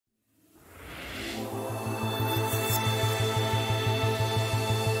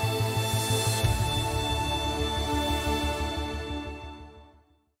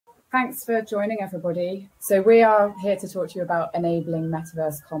thanks for joining everybody. So we are here to talk to you about enabling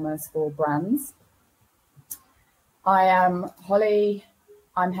metaverse commerce for brands. I am Holly,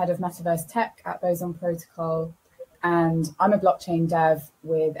 I'm head of metaverse tech at Boson Protocol, and I'm a blockchain dev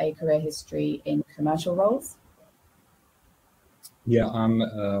with a career history in commercial roles. Yeah,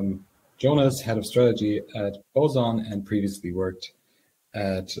 I'm Jonas, head of strategy at Boson, and previously worked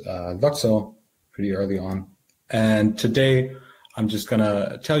at Luxo pretty early on. And today, I'm just going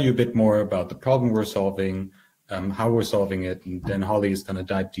to tell you a bit more about the problem we're solving, how we're solving it, and then Holly is going to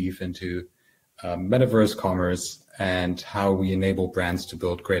dive deep into metaverse commerce and how we enable brands to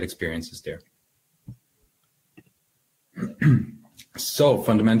build great experiences there. So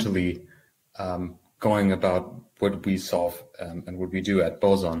fundamentally, going about what we solve and what we do at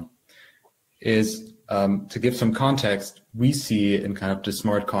Boson is, to give some context, we see in kind of the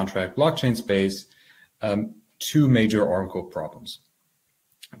smart contract blockchain space two major Oracle problems.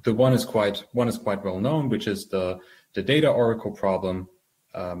 The one is quite well known, which is the data Oracle problem.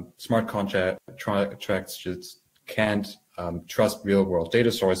 Smart contracts just can't trust real world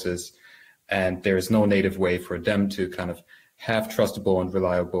data sources, and there is no native way for them to kind of have trustable and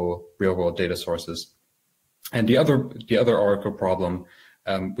reliable real world data sources. And the other Oracle problem,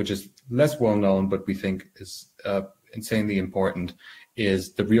 which is less well known, but we think is insanely important,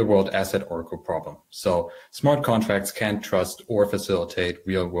 is the real world asset Oracle problem. So smart contracts can't trust or facilitate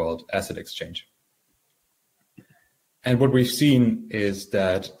real world asset exchange. And what we've seen is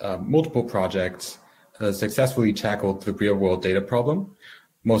that multiple projects successfully tackled the real world data problem,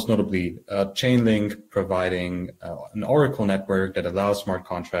 most notably Chainlink providing an Oracle network that allows smart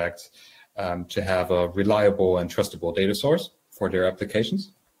contracts to have a reliable and trustable data source for their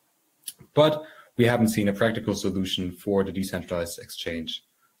applications. But we haven't seen a practical solution for the decentralized exchange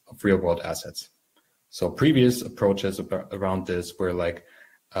of real world assets. So previous approaches around this were like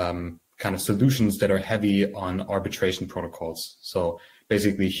kind of solutions that are heavy on arbitration protocols. So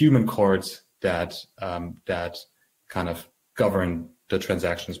basically human courts that kind of govern the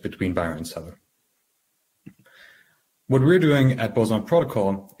transactions between buyer and seller. What we're doing at Boson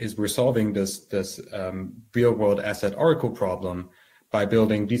Protocol is we're solving this real world asset Oracle problem by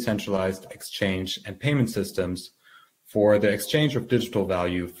building decentralized exchange and payment systems for the exchange of digital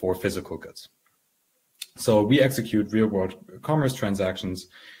value for physical goods. So we execute real world commerce transactions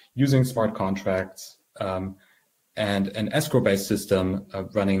using smart contracts and an escrow-based system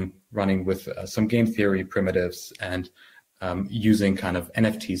running with some game theory primitives and using kind of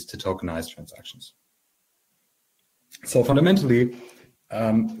NFTs to tokenize transactions. So fundamentally,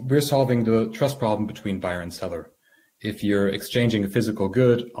 we're solving the trust problem between buyer and seller. If you're exchanging a physical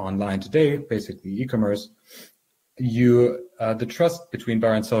good online today, basically e-commerce, the trust between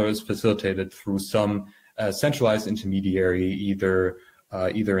buyer and seller is facilitated through some centralized intermediary, either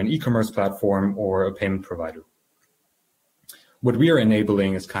an e-commerce platform or a payment provider. What we are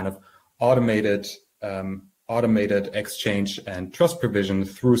enabling is kind of automated exchange and trust provision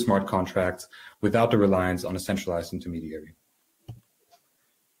through smart contracts without the reliance on a centralized intermediary.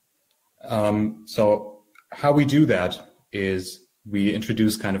 So how we do that is we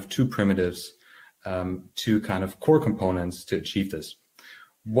introduce kind of two primitives, two kind of core components to achieve this.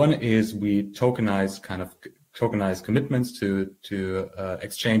 One is we tokenize commitments to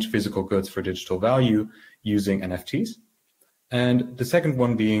exchange physical goods for digital value using NFTs. And the second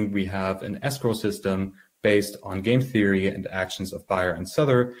one being we have an escrow system based on game theory and actions of buyer and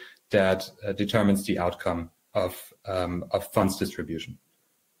seller that determines the outcome of funds distribution.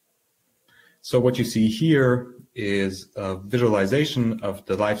 So what you see here is a visualization of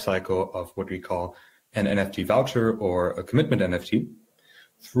the life cycle of what we call an NFT voucher or a commitment NFT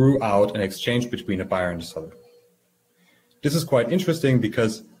throughout an exchange between a buyer and a seller. This is quite interesting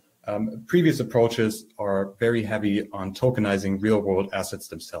because previous approaches are very heavy on tokenizing real-world assets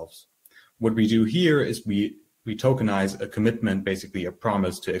themselves. What we do here is we tokenize a commitment, basically a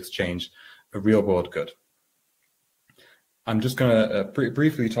promise to exchange a real-world good. I'm just going to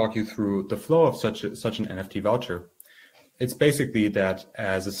briefly talk you through the flow of such an NFT voucher. It's basically that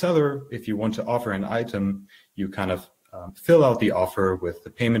as a seller, if you want to offer an item, you kind of fill out the offer with the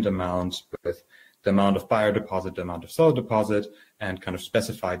payment amount, with the amount of buyer deposit, the amount of seller deposit, and kind of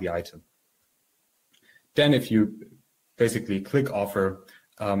specify the item. Then if you basically click offer,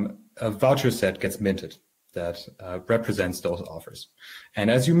 a voucher set gets minted that represents those offers.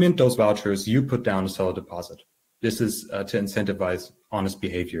 And as you mint those vouchers, you put down a seller deposit. This is to incentivize honest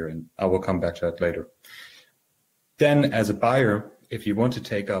behavior, and I will come back to that later. Then as a buyer, if you want to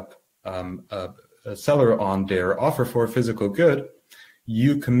take up a seller on their offer for a physical good,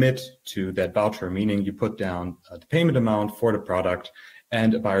 you commit to that voucher, meaning you put down the payment amount for the product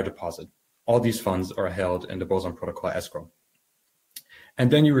and a buyer deposit. All these funds are held in the Boson Protocol escrow.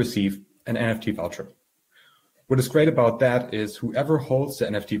 And then you receive an NFT voucher. What is great about that is whoever holds the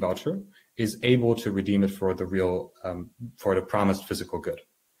NFT voucher is able to redeem it for the real, for the promised physical good.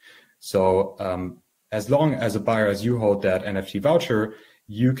 So as long as a buyer, as you hold that NFT voucher,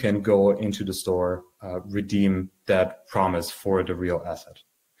 you can go into the store, redeem that promise for the real asset.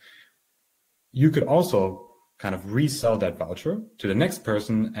 You could also kind of resell that voucher to the next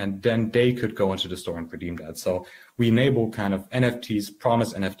person, and then they could go into the store and redeem that. So we enable kind of NFTs,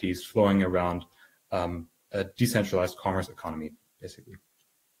 promise NFTs flowing around a decentralized commerce economy, basically.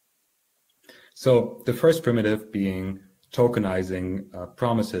 So the first primitive being tokenizing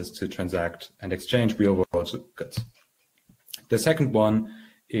promises to transact and exchange real world goods. The second one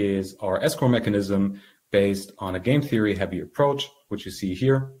is our escrow mechanism based on a game theory heavy approach, which you see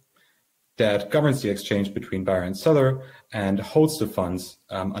here, that governs the exchange between buyer and seller and holds the funds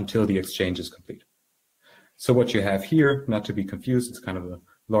until the exchange is complete. So what you have here, not to be confused, it's kind of a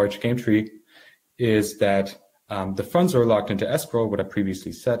large game tree, is that the funds are locked into escrow, what I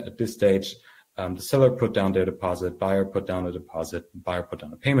previously said. At this stage, the seller put down their deposit, buyer put down a deposit, buyer put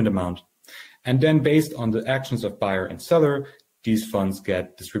down a payment amount. And then based on the actions of buyer and seller, these funds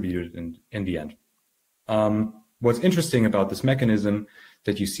get distributed in the end. What's interesting about this mechanism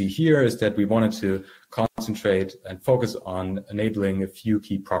that you see here is that we wanted to concentrate and focus on enabling a few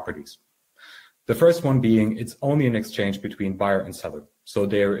key properties. The first one being it's only an exchange between buyer and seller. So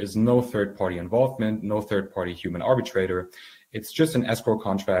there is no third-party involvement, no third-party human arbitrator. It's just an escrow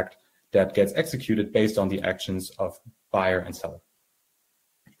contract that gets executed based on the actions of buyer and seller.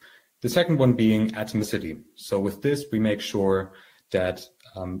 The second one being atomicity. So with this, we make sure that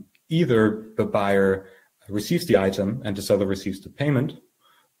either the buyer receives the item and the seller receives the payment,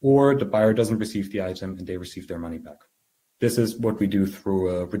 or the buyer doesn't receive the item and they receive their money back. This is what we do through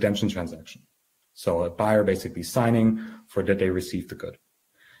a redemption transaction. So a buyer basically signing for that they receive the good.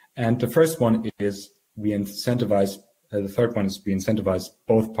 And the first one is we incentivize, the third one is we incentivize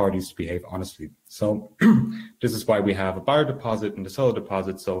both parties to behave honestly. So this is why we have a buyer deposit and a seller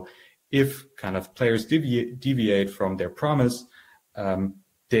deposit. So if kind of players deviate from their promise,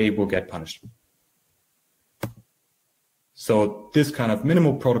 they will get punished. So this kind of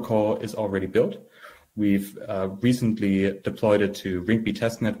minimal protocol is already built. We've recently deployed it to Ringby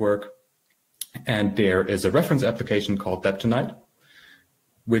Test Network. And there is a reference application called Leptonite,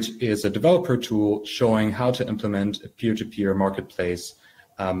 which is a developer tool showing how to implement a peer-to-peer marketplace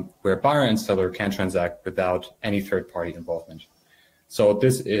where buyer and seller can transact without any third-party involvement. So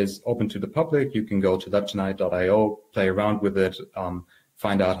this is open to the public. You can go to leptonite.io, play around with it,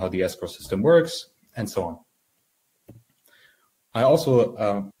 find out how the escrow system works, and so on. I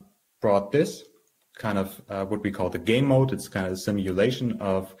also brought this kind of what we call the game mode. It's kind of a simulation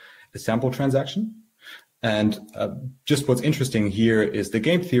of a sample transaction. And just what's interesting here is the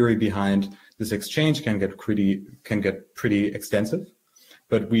game theory behind this exchange can get pretty extensive,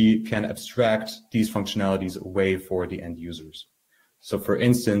 but we can abstract these functionalities away for the end users. So for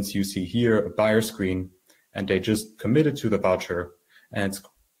instance, you see here a buyer screen and they just committed to the voucher and it's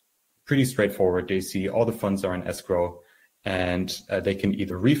pretty straightforward. They see all the funds are in escrow and they can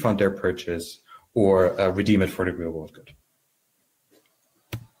either refund their purchase or redeem it for the real world good.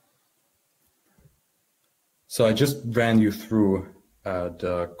 So I just ran you through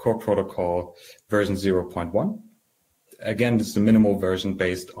the core protocol version 0.1. Again, this is a minimal version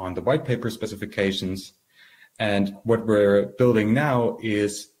based on the white paper specifications. And what we're building now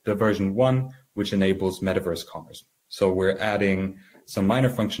is the version 1, which enables metaverse commerce. So we're adding some minor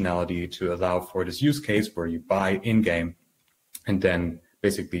functionality to allow for this use case where you buy in-game and then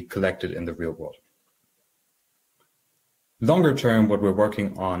basically collect it in the real world. Longer term, what we're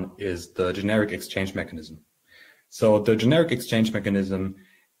working on is the generic exchange mechanism. So the generic exchange mechanism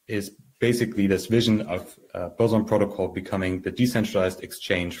is basically this vision of Boson Protocol becoming the decentralized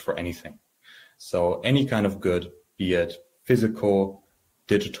exchange for anything. So any kind of good, be it physical,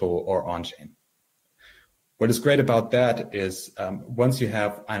 digital, or on-chain. What is great about that is once you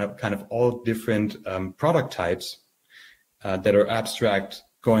have kind of all different product types that are abstract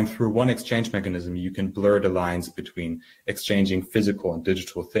going through one exchange mechanism, you can blur the lines between exchanging physical and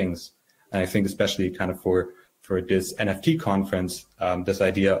digital things. And I think especially kind of for this NFT conference, this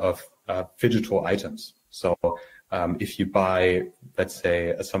idea of phygital items. So if you buy, let's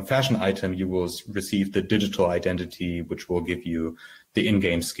say, some fashion item, you will receive the digital identity, which will give you the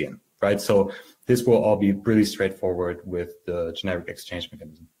in-game skin, right? So this will all be really straightforward with the generic exchange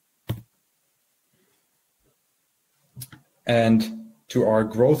mechanism. And to our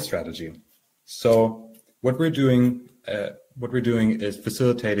growth strategy. So what we're doing what we're doing is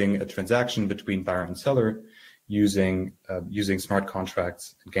facilitating a transaction between buyer and seller using smart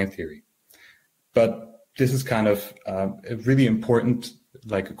contracts and game theory. But this is kind of a really important,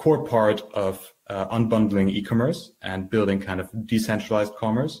 like a core part of unbundling e-commerce and building kind of decentralized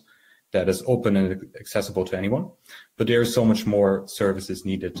commerce that is open and accessible to anyone. But there is so much more services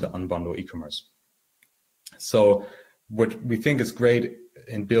needed to unbundle e-commerce. So what we think is great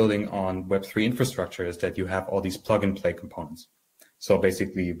in building on Web3 infrastructure is that you have all these plug and play components. So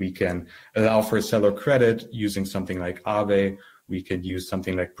basically we can allow for seller credit using something like Aave. We could use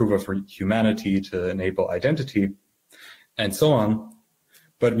something like proof of humanity to enable identity and so on.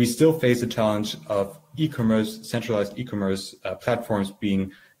 But we still face the challenge of e-commerce, centralized e-commerce platforms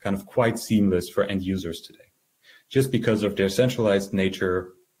being kind of quite seamless for end users today. Just because of their centralized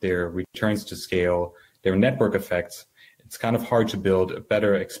nature, their returns to scale, their network effects, it's kind of hard to build a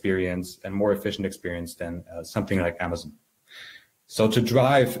better experience and more efficient experience than something like Amazon. So to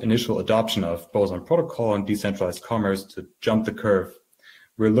drive initial adoption of Boson Protocol and decentralized commerce, to jump the curve,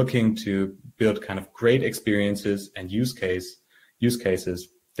 we're looking to build kind of great experiences and use cases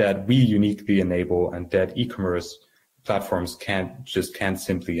that we uniquely enable and that e-commerce platforms can't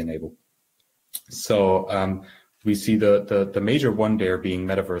simply enable. So we see the major one there being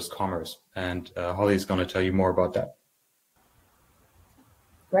metaverse commerce, and Holly is going to tell you more about that.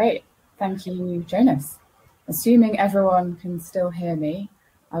 Great, thank you, Jonas. Assuming everyone can still hear me,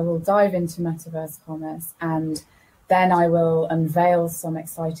 I will dive into metaverse commerce, and then I will unveil some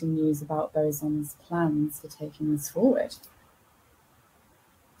exciting news about Boson's plans for taking this forward.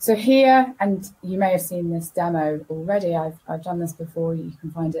 So here, and you may have seen this demo already, I've done this before, you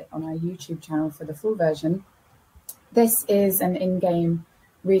can find it on our YouTube channel for the full version. This is an in-game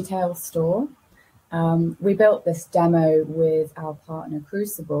retail store. We built this demo with our partner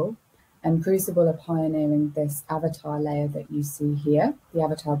Crucible, and Crucible are pioneering this avatar layer that you see here, the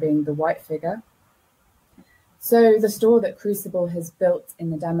avatar being the white figure. So the store that Crucible has built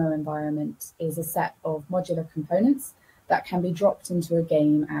in the demo environment is a set of modular components that can be dropped into a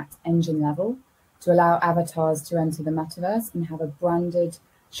game at engine level to allow avatars to enter the metaverse and have a branded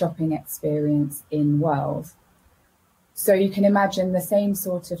shopping experience in world. So you can imagine the same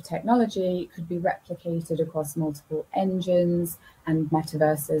sort of technology could be replicated across multiple engines and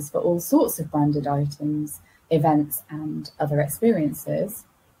metaverses for all sorts of branded items, events, and other experiences.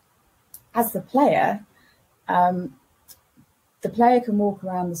 As the player can walk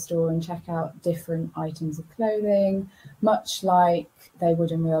around the store and check out different items of clothing, much like they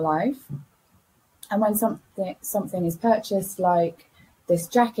would in real life. And when something is purchased, like this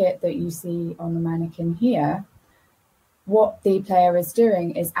jacket that you see on the mannequin here, what the player is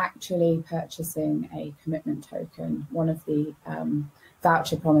doing is actually purchasing a commitment token, one of the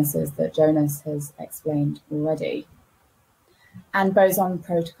voucher promises that Jonas has explained already. And Boson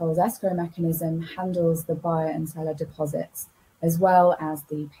Protocol's escrow mechanism handles the buyer and seller deposits as well as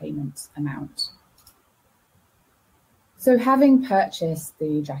the payment amount. So having purchased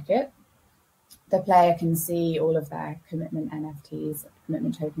the jacket, the player can see all of their commitment NFTs,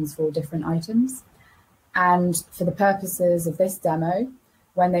 commitment tokens for different items. And for the purposes of this demo,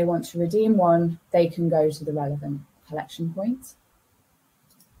 when they want to redeem one, they can go to the relevant collection point,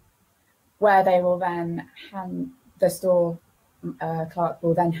 where they will then the store clerk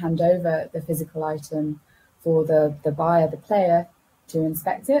will then hand over the physical item for the buyer, the player, to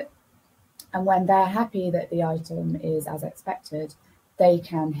inspect it. And when they're happy that the item is as expected, they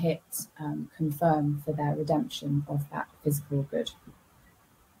can hit confirm for their redemption of that physical good.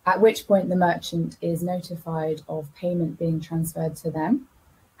 At which point the merchant is notified of payment being transferred to them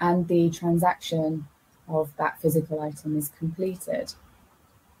and the transaction of that physical item is completed.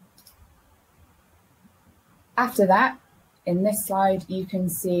 After that, in this slide, you can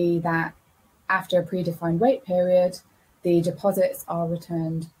see that after a predefined wait period, the deposits are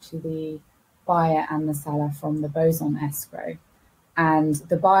returned to the buyer and the seller from the Boson escrow. And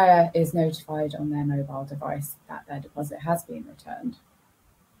the buyer is notified on their mobile device that their deposit has been returned.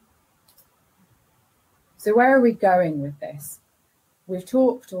 So where are we going with this? We've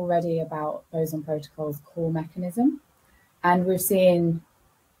talked already about Boson Protocol's core mechanism, and we've seen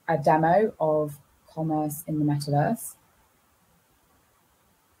a demo of commerce in the metaverse.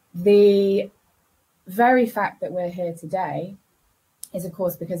 The very fact that we're here today is, of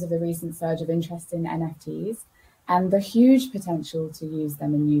course, because of the recent surge of interest in NFTs and the huge potential to use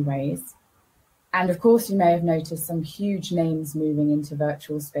them in new ways. And of course, you may have noticed some huge names moving into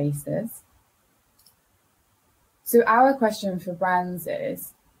virtual spaces. So our question for brands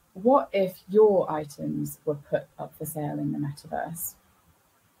is, what if your items were put up for sale in the metaverse?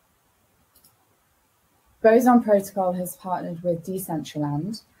 Boson Protocol has partnered with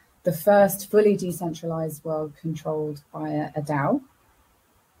Decentraland, the first fully decentralized world controlled by a DAO.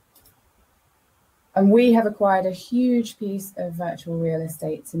 And we have acquired a huge piece of virtual real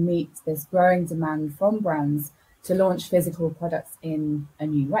estate to meet this growing demand from brands to launch physical products in a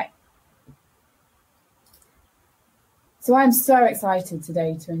new way. So I'm so excited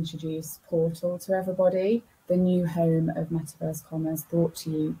today to introduce Portal to everybody, the new home of Metaverse Commerce brought to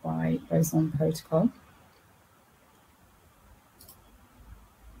you by Boson Protocol.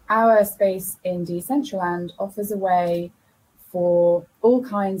 Our space in Decentraland offers a way for all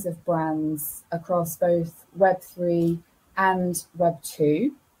kinds of brands across both Web3 and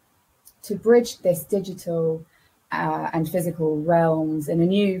Web2 to bridge this digital and physical realms in a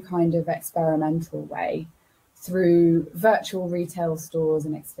new kind of experimental way through virtual retail stores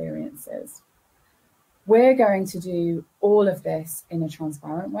and experiences. We're going to do all of this in a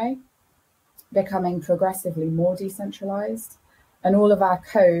transparent way, becoming progressively more decentralized, and all of our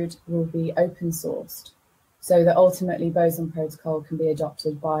code will be open sourced so that ultimately Boson Protocol can be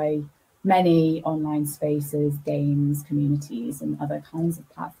adopted by many online spaces, games, communities, and other kinds of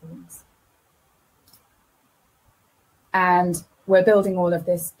platforms. And we're building all of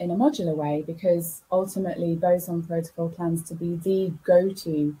this in a modular way because ultimately Boson Protocol plans to be the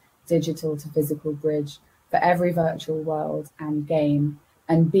go-to digital to physical bridge for every virtual world and game,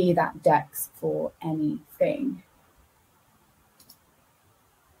 and be that DEX for anything.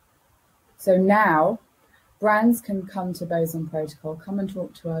 So now brands can come to Boson Protocol, come and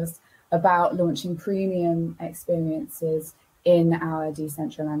talk to us about launching premium experiences in our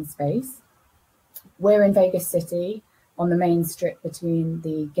Decentraland space. We're in Vegas City on the main strip between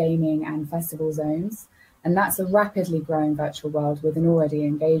the gaming and festival zones. And that's a rapidly growing virtual world with an already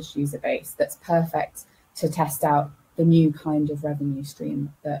engaged user base that's perfect to test out the new kind of revenue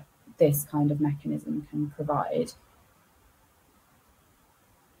stream that this kind of mechanism can provide.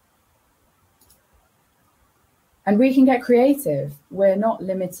 And we can get creative. We're not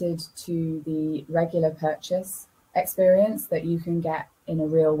limited to the regular purchase experience that you can get in a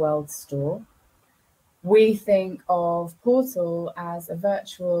real world store. We think of Portal as a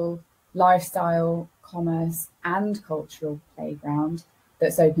virtual lifestyle, commerce, and cultural playground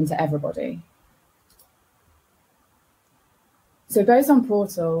that's open to everybody. So Boson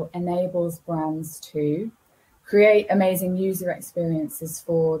Portal enables brands to create amazing user experiences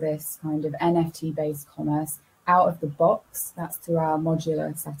for this kind of NFT-based commerce out of the box. That's through our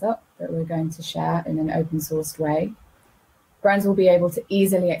modular setup that we're going to share in an open sourced way. Brands will be able to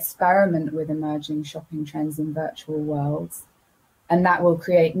easily experiment with emerging shopping trends in virtual worlds, and that will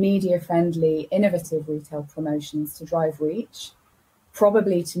create media-friendly, innovative retail promotions to drive reach,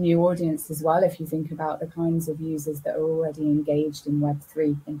 probably to new audience as well, if you think about the kinds of users that are already engaged in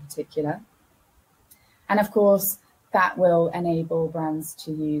Web3 in particular. And of course, that will enable brands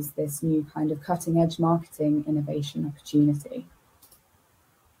to use this new kind of cutting-edge marketing innovation opportunity.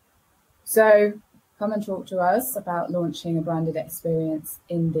 So come and talk to us about launching a branded experience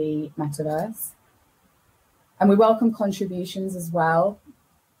in the metaverse. And we welcome contributions as well.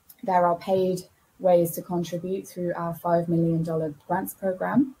 There are paid ways to contribute through our $5 million grants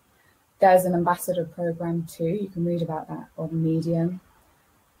program. There's an ambassador program too. You can read about that on Medium.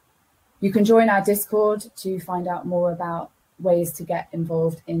 You can join our Discord to find out more about ways to get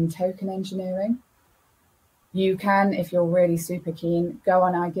involved in token engineering. You can, if you're really super keen, go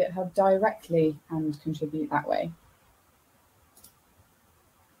on our GitHub directly and contribute that way.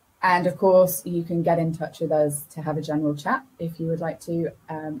 And of course, you can get in touch with us to have a general chat if you would like to.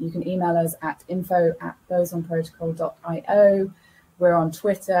 You can email us at info@bosonprotocol.io. We're on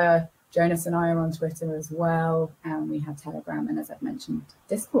Twitter. Jonas and I are on Twitter as well. And we have Telegram and, as I've mentioned,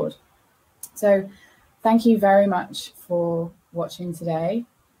 Discord. So thank you very much for watching today.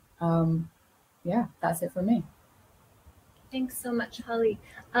 Yeah, that's it from me. Thanks so much, Holly.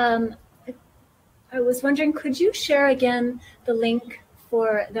 I was wondering, could you share again the link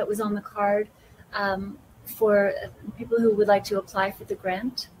that was on the card for people who would like to apply for the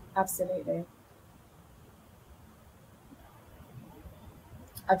grant? Absolutely.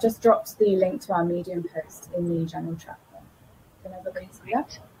 I've just dropped the link to our Medium post in the general chat. Can everybody see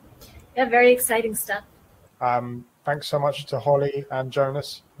that? Yeah, very exciting stuff. Thanks so much to Holly and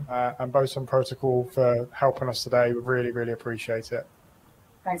Jonas and Boson Protocol for helping us today. We really, really appreciate it.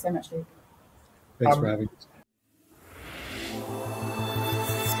 Thanks so much, Luke. Thanks for having us.